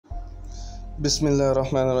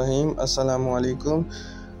Bismillahirrahmanirrahim. Assalamu alaikum.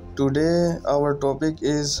 Today our topic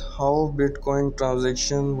is how Bitcoin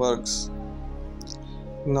transaction works.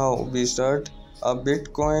 Now we start. A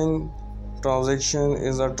Bitcoin transaction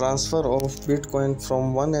is a transfer of Bitcoin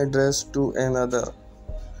from one address to another.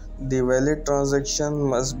 The valid transaction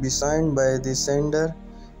must be signed by the sender.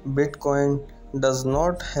 Bitcoin does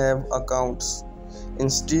not have accounts.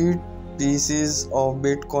 Instead, pieces of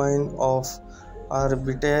Bitcoin of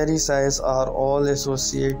arbitrary size are all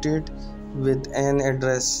associated with an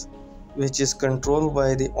address, which is controlled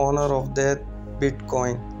by the owner of that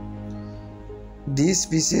Bitcoin. These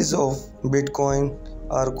pieces of Bitcoin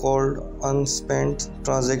are called unspent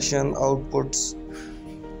transaction outputs.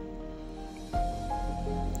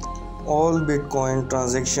 All Bitcoin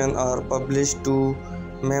transactions are published to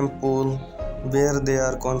mempool, where they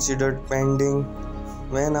are considered pending.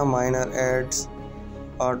 When a miner adds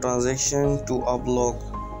a transaction to a block,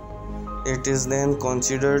 it is then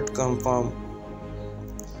considered confirmed.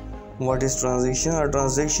 What is transaction? A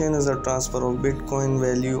transaction is a transfer of Bitcoin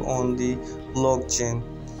value on the blockchain.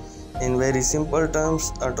 In very simple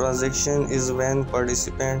terms, a transaction is when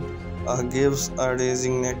participant A gives a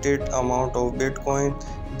designated amount of Bitcoin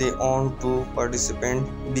they own to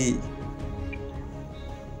participant B.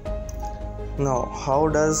 Now, how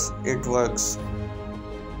does it works?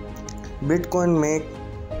 Bitcoin make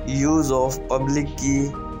use of public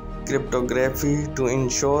key cryptography to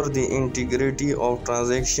ensure the integrity of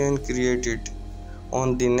transaction created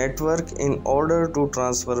on the network. In order to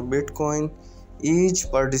transfer Bitcoin, each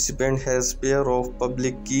participant has pair of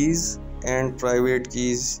public keys and private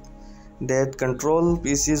keys that control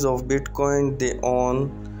pieces of Bitcoin they own.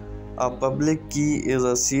 A public key is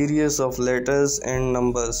a series of letters and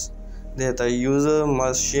numbers that a user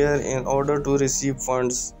must share in order to receive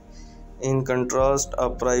funds. In contrast, a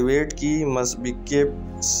private key must be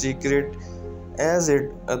kept secret, as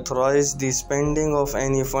it authorizes the spending of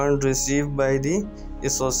any fund received by the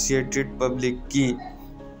associated public key.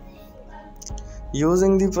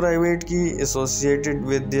 Using the private key associated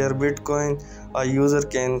with their Bitcoin, a user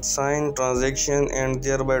can sign transaction and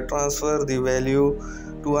thereby transfer the value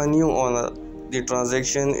to a new owner. The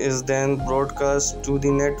transaction is then broadcast to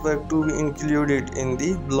the network to be included in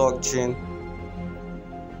the blockchain.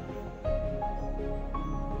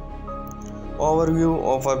 Overview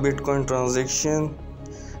of a Bitcoin transaction.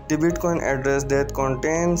 The Bitcoin address that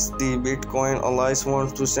contains the Bitcoin Alice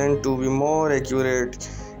wants to send to be more accurate.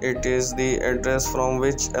 It is the address from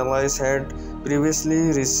which Alice had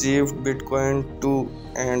previously received Bitcoin to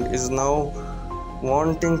and is now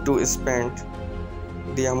wanting to spend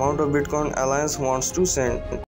the amount of Bitcoin Alice wants to send.